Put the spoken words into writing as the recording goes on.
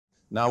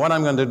Now, what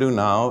I'm going to do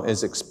now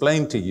is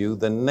explain to you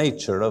the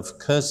nature of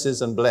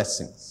curses and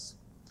blessings.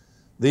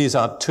 These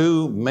are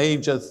two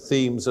major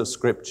themes of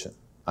Scripture.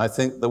 I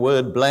think the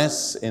word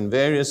bless in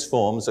various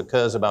forms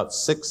occurs about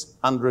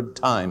 600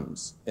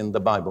 times in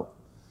the Bible,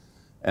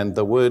 and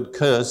the word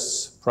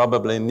curse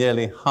probably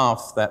nearly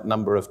half that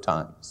number of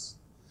times.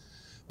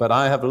 But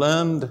I have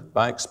learned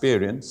by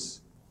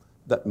experience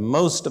that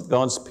most of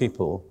God's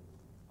people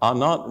are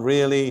not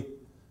really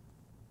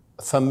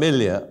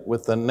familiar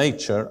with the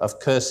nature of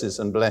curses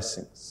and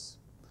blessings.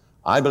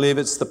 I believe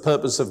it's the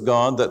purpose of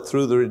God that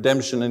through the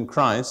redemption in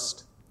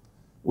Christ,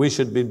 we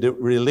should be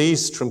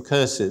released from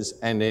curses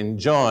and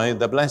enjoy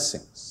the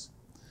blessings.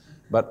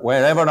 But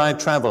wherever I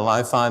travel,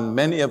 I find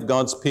many of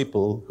God's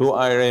people who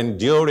are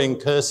enduring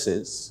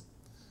curses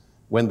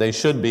when they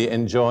should be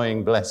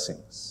enjoying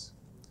blessings.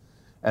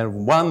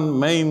 And one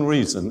main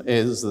reason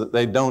is that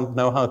they don't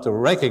know how to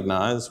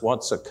recognize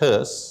what's a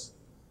curse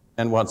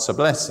and what's a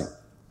blessing.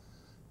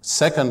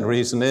 Second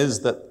reason is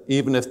that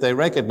even if they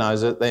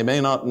recognize it, they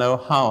may not know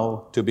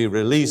how to be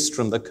released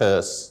from the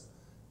curse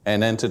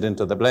and entered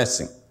into the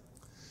blessing.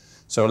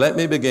 So let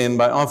me begin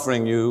by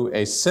offering you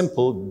a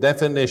simple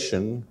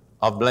definition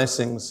of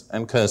blessings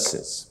and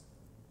curses.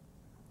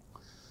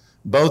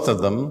 Both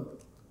of them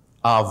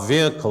are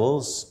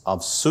vehicles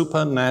of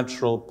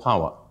supernatural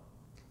power.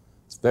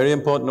 It's very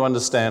important to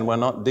understand we're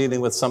not dealing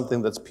with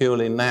something that's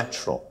purely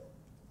natural.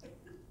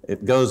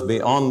 It goes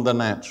beyond the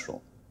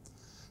natural.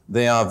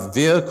 They are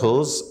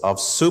vehicles of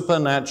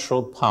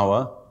supernatural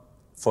power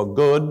for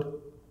good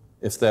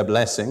if they're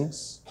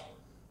blessings,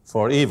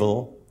 for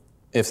evil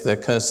if they're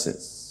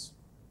curses.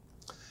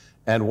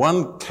 And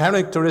one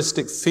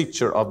characteristic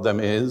feature of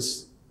them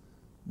is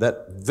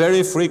that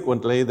very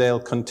frequently they'll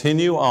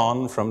continue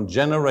on from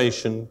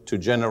generation to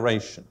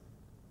generation,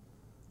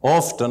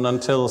 often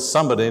until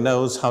somebody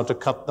knows how to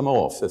cut them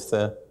off if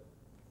they're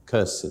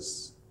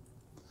curses.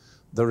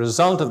 The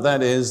result of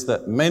that is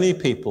that many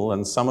people,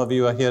 and some of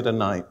you are here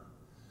tonight,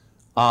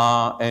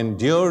 are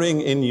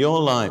enduring in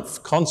your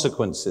life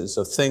consequences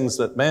of things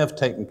that may have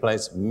taken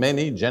place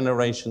many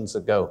generations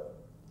ago.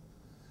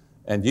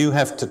 And you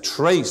have to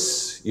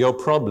trace your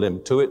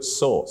problem to its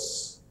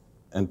source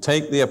and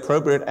take the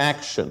appropriate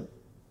action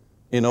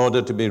in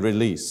order to be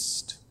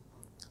released.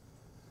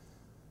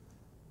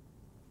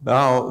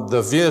 Now,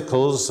 the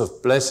vehicles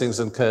of blessings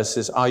and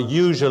curses are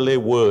usually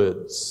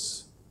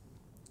words.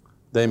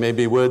 They may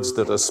be words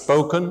that are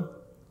spoken,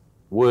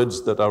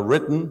 words that are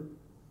written,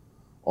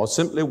 or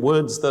simply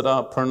words that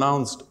are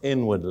pronounced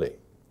inwardly.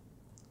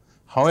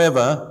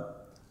 However,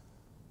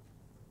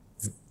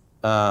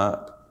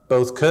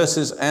 both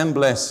curses and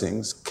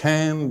blessings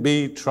can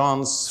be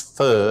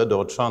transferred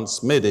or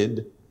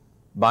transmitted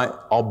by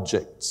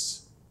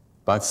objects,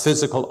 by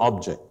physical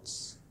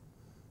objects.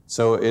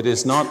 So it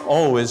is not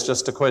always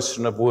just a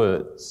question of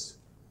words.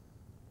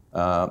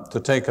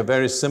 To take a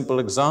very simple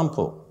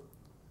example,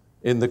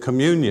 in the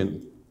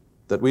communion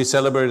that we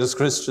celebrate as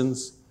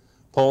Christians,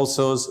 Paul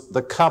says,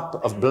 the cup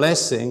of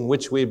blessing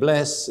which we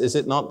bless, is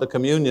it not the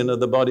communion of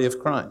the body of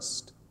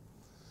Christ?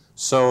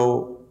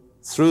 So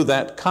through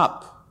that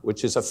cup,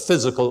 which is a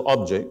physical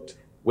object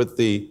with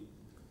the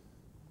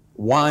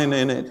wine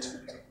in it,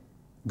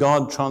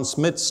 God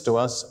transmits to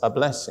us a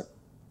blessing.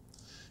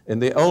 In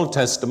the Old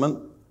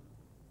Testament,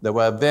 there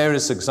were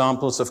various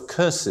examples of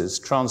curses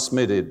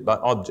transmitted by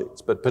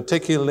objects, but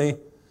particularly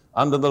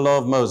under the law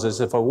of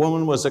Moses, if a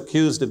woman was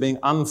accused of being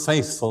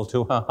unfaithful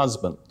to her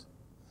husband,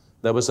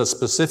 there was a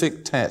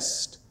specific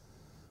test.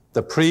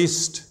 The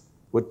priest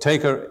would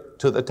take her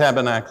to the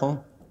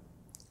tabernacle,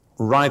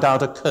 write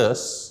out a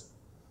curse,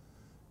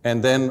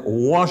 and then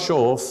wash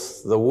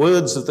off the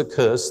words of the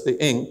curse,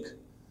 the ink,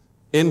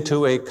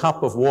 into a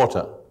cup of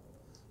water.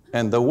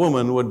 And the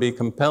woman would be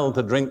compelled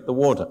to drink the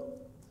water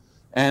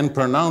and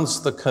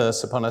pronounce the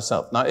curse upon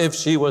herself. Now, if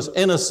she was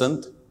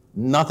innocent,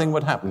 nothing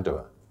would happen to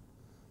her,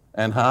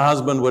 and her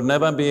husband would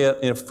never be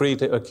free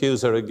to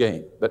accuse her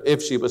again. But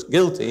if she was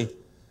guilty,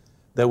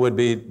 there would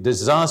be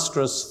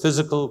disastrous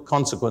physical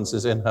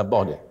consequences in her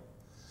body.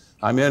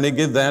 I merely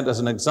give that as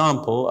an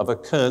example of a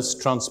curse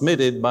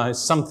transmitted by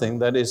something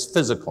that is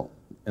physical.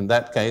 In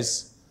that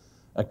case,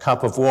 a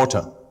cup of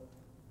water.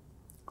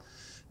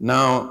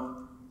 Now,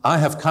 I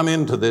have come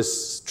into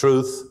this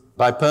truth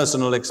by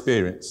personal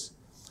experience.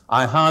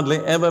 I hardly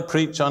ever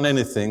preach on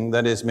anything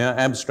that is mere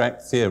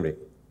abstract theory.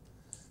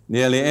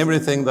 Nearly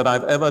everything that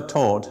I've ever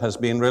taught has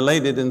been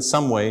related in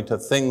some way to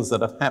things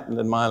that have happened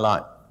in my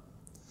life.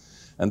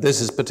 And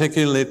this is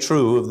particularly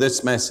true of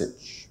this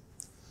message.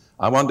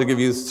 I want to give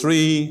you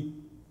 3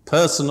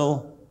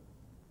 personal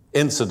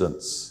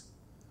incidents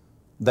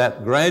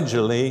that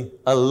gradually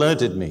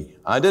alerted me.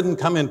 I didn't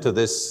come into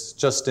this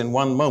just in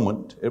one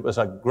moment. It was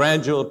a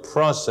gradual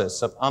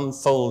process of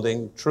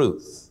unfolding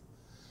truth.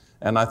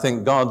 And I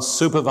think God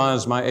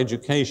supervised my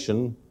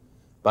education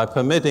by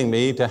permitting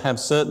me to have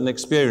certain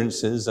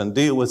experiences and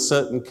deal with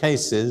certain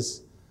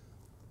cases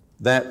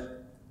that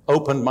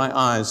opened my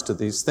eyes to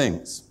these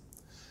things.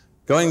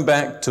 Going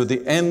back to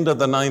the end of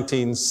the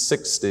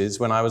 1960s,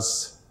 when I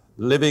was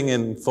living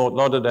in Fort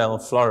Lauderdale,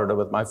 Florida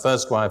with my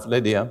first wife,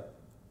 Lydia,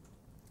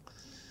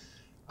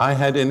 I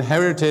had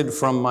inherited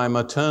from my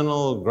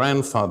maternal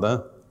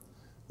grandfather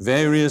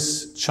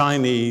various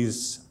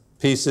Chinese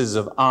pieces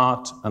of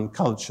art and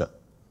culture.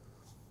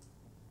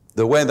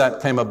 The way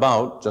that came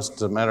about,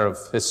 just a matter of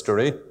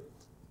history,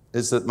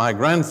 is that my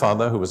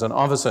grandfather, who was an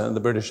officer in the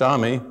British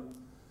Army,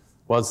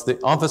 was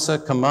the officer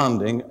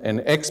commanding an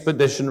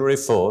expeditionary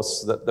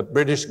force that the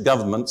British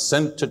government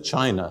sent to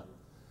China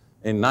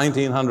in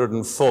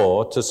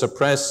 1904 to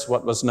suppress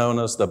what was known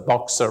as the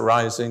Boxer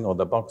Rising or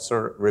the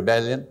Boxer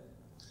Rebellion.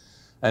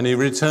 And he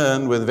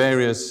returned with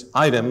various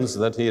items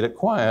that he had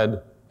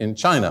acquired in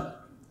China.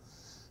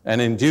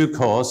 And in due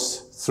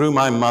course, through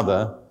my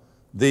mother,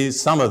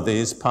 some of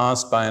these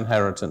passed by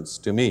inheritance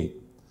to me.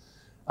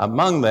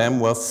 Among them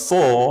were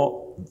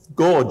 4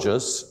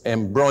 gorgeous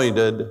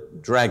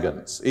embroidered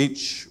dragons,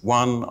 each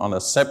one on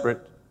a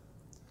separate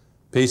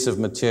piece of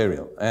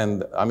material.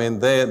 And I mean,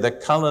 the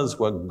colors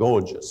were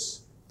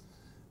gorgeous.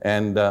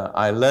 And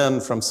I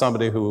learned from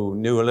somebody who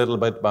knew a little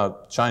bit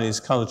about Chinese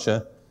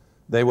culture,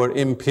 they were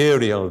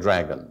imperial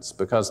dragons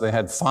because they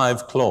had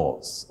 5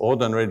 claws.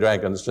 Ordinary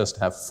dragons just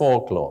have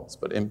 4 claws,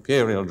 but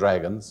imperial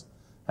dragons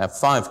have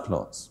 5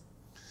 claws.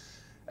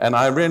 And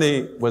I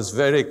really was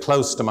very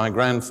close to my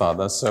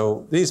grandfather,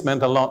 so these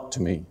meant a lot to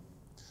me.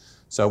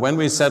 So when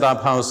we set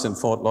up house in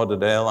Fort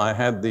Lauderdale, I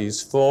had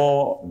these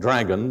 4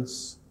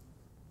 dragons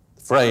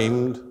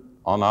framed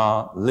on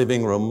our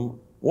living room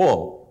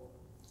wall.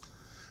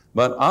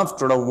 But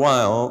after a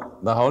while,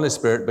 the Holy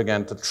Spirit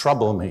began to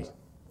trouble me.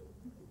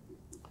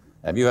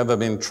 Have you ever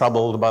been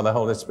troubled by the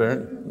Holy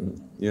Spirit?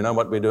 You know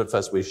what we do at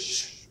first? We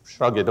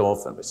shrug it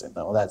off and we say,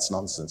 no, that's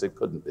nonsense. It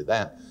couldn't be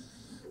that.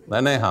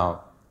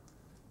 Anyhow,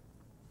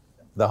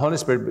 the Holy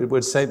Spirit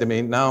would say to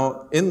me,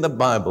 now, in the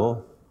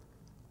Bible,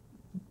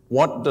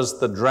 what does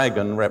the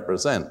dragon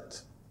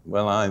represent?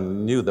 Well, I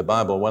knew the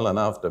Bible well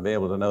enough to be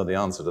able to know the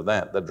answer to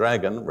that. The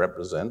dragon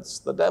represents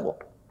the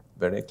devil,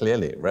 very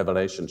clearly.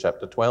 Revelation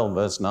chapter 12,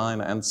 verse 9,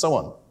 and so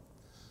on.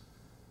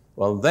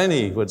 Well, then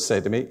he would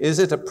say to me, is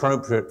it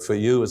appropriate for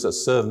you as a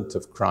servant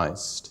of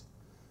Christ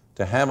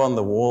to have on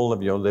the wall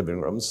of your living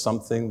room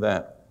something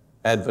that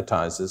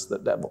advertises the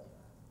devil?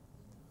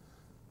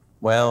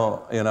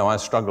 Well, you know, I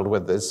struggled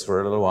with this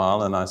for a little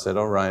while, and I said,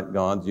 all right,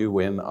 God, you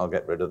win, I'll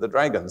get rid of the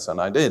dragons,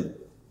 and I did.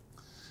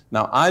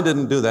 Now, I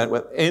didn't do that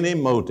with any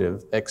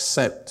motive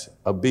except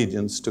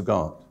obedience to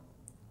God,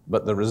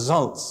 but the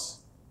results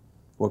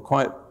were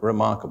quite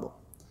remarkable.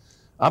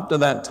 Up to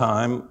that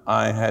time,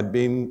 I had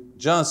been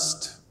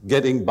just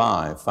getting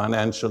by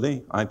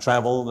financially. I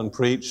traveled and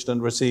preached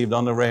and received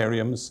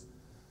honorariums,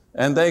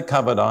 and they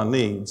covered our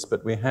needs,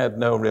 but we had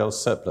no real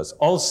surplus.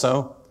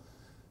 Also,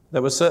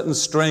 there were certain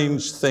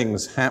strange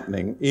things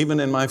happening, even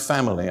in my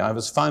family. I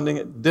was finding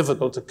it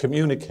difficult to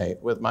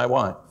communicate with my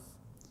wife.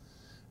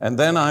 And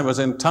then I was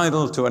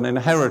entitled to an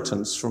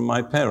inheritance from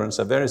my parents,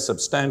 a very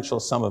substantial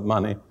sum of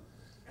money.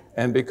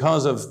 And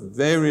because of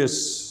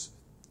various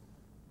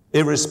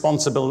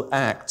irresponsible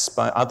acts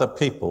by other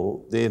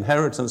people, the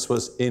inheritance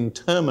was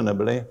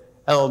interminably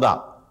held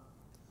up.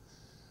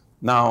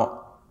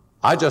 Now,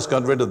 I just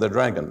got rid of the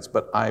dragons,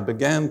 but I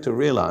began to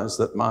realize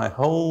that my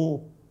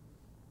whole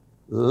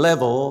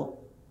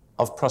level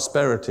of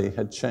prosperity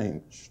had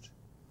changed.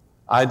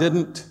 I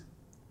didn't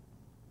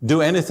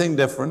do anything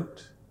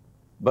different,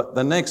 but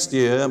the next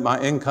year my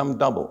income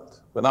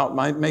doubled without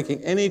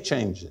making any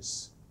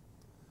changes.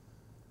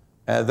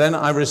 Then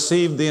I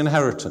received the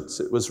inheritance.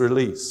 It was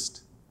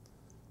released.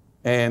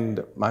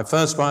 And my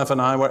first wife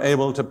and I were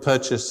able to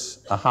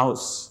purchase a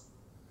house,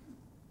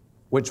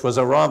 which was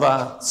a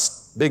rather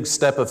big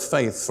step of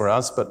faith for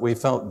us, but we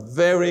felt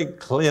very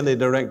clearly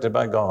directed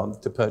by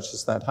God to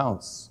purchase that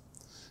house.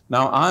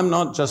 Now, I'm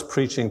not just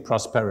preaching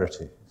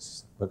prosperity,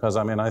 because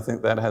I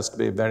think that has to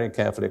be very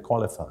carefully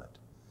qualified,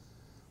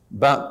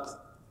 but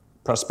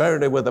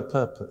prosperity with a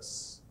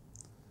purpose.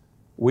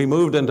 We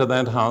moved into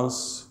that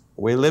house,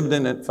 we lived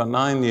in it for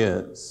 9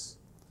 years,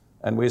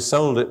 and we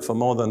sold it for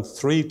more than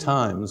 3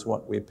 times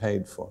what we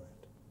paid for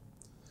it.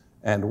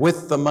 And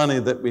with the money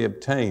that we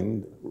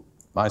obtained,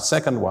 my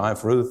second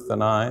wife, Ruth,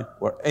 and I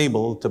were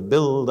able to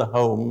build a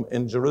home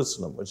in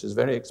Jerusalem, which is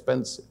very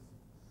expensive.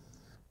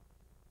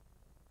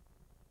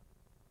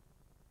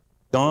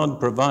 God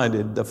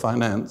provided the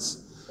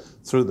finance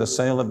through the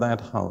sale of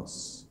that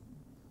house.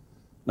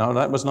 Now,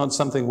 that was not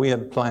something we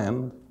had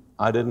planned.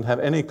 I didn't have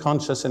any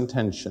conscious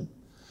intention,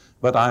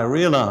 but I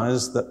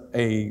realized that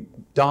a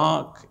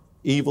dark,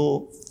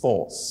 evil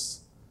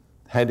force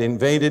had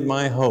invaded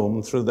my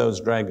home through those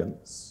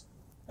dragons.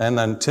 And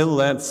until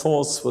that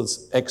force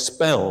was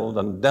expelled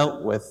and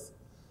dealt with,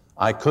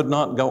 I could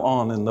not go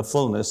on in the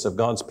fullness of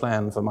God's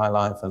plan for my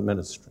life and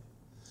ministry.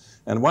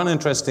 And one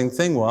interesting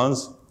thing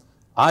was,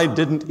 I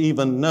didn't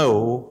even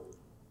know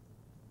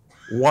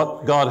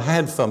what God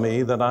had for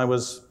me that I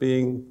was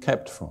being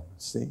kept from.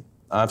 See,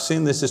 I've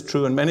seen this is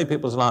true in many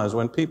people's lives.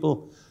 When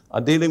people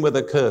are dealing with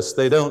a curse,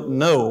 they don't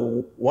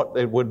know what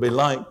it would be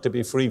like to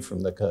be free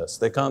from the curse.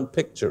 They can't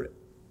picture it.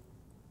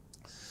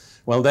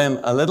 Well, then,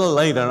 a little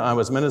later, I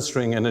was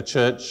ministering in a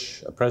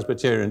church, a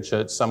Presbyterian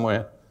church,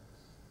 somewhere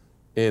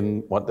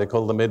in what they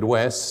call the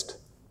Midwest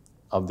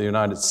of the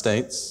United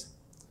States.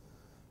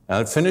 And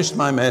I'd finished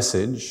my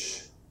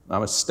message. I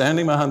was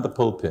standing behind the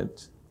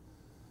pulpit,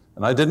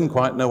 and I didn't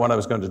quite know what I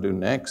was going to do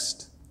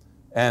next.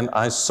 And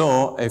I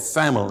saw a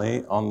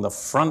family on the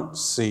front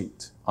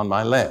seat on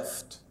my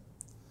left,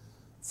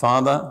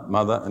 father,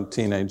 mother, and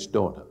teenage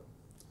daughter.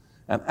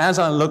 And as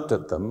I looked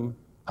at them,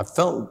 I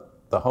felt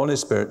the Holy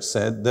Spirit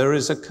said, there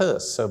is a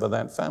curse over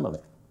that family.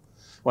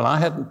 Well, I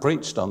hadn't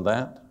preached on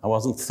that. I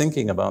wasn't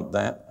thinking about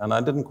that, and I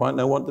didn't quite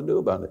know what to do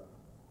about it.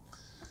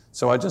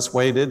 So I just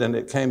waited, and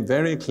it came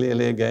very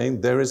clearly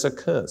again, there is a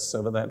curse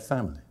over that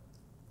family.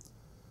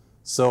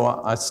 So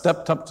I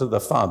stepped up to the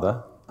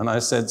father, and I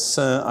said,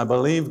 sir, I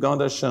believe God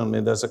has shown me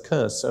there's a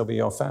curse over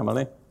your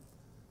family.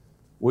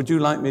 Would you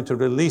like me to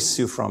release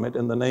you from it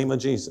in the name of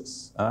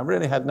Jesus? And I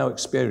really had no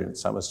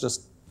experience. I was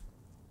just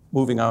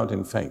moving out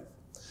in faith.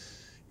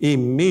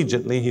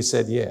 Immediately he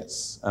said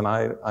yes. And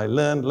I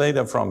learned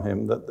later from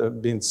him that there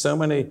had been so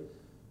many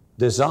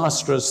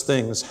disastrous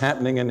things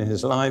happening in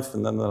his life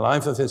and in the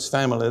life of his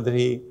family that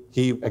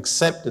he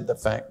accepted the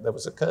fact there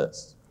was a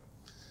curse.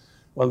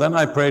 Well, then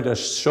I prayed a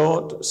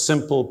short,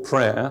 simple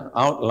prayer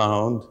out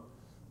loud,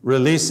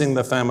 releasing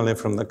the family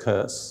from the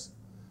curse.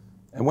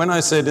 And when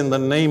I said in the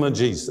name of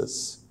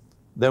Jesus,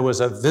 there was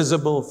a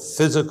visible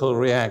physical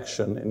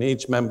reaction in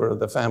each member of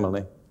the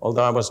family,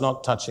 although I was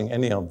not touching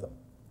any of them.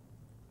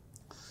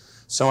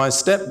 So I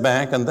stepped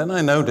back, and then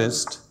I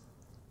noticed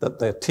that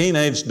the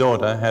teenage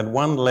daughter had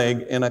one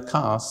leg in a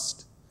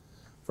cast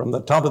from the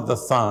top of the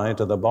thigh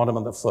to the bottom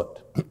of the foot.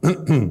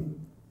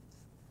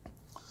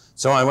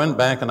 So I went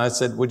back and I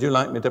said, would you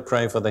like me to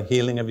pray for the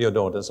healing of your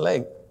daughter's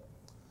leg?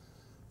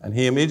 And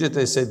he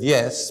immediately said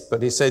yes,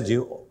 but he said,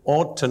 you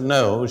ought to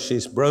know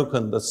she's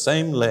broken the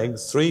same leg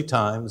 3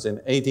 times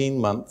in 18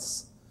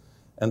 months,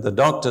 and the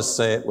doctors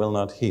say it will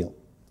not heal.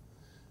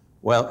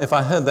 Well, if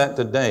I heard that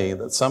today,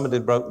 that somebody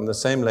had broken the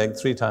same leg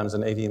 3 times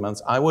in 18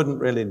 months, I wouldn't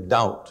really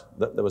doubt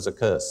that there was a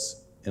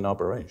curse in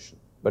operation,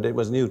 but it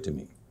was new to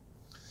me.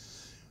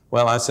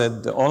 Well, I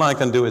said, all I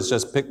can do is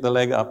just pick the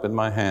leg up in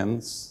my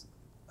hands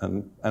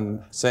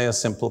and say a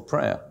simple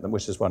prayer,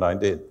 which is what I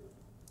did.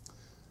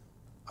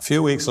 A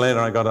few weeks later,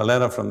 I got a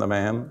letter from the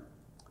man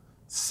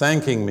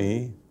thanking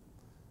me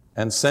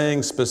and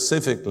saying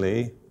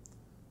specifically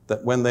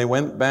that when they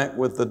went back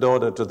with the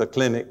daughter to the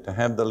clinic to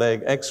have the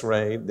leg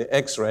x-rayed, the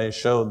x-ray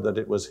showed that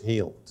it was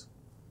healed.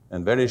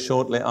 And very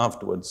shortly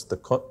afterwards,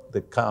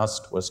 the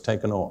cast was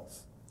taken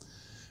off.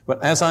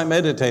 But as I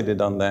meditated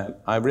on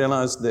that, I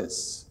realized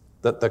this,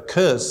 that the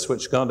curse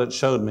which God had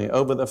showed me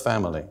over the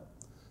family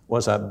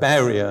was a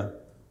barrier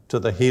to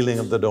the healing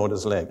of the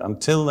daughter's leg.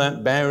 Until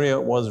that barrier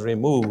was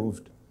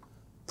removed,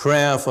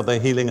 prayer for the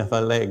healing of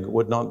her leg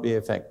would not be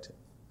effective.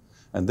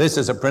 And this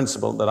is a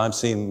principle that I've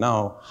seen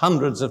now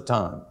hundreds of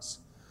times,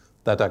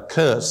 that a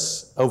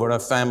curse over a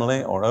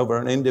family or over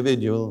an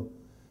individual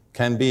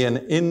can be an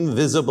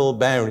invisible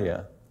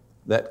barrier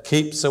that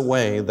keeps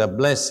away the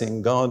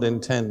blessing God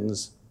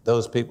intends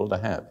those people to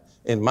have.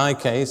 In my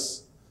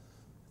case,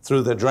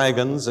 through the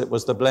dragons, it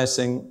was the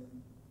blessing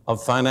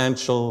of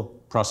financial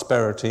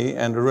prosperity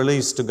and a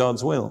release to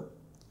God's will.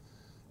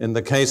 In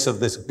the case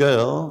of this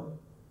girl,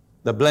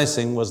 the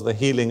blessing was the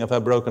healing of her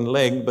broken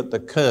leg, but the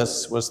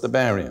curse was the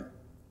barrier.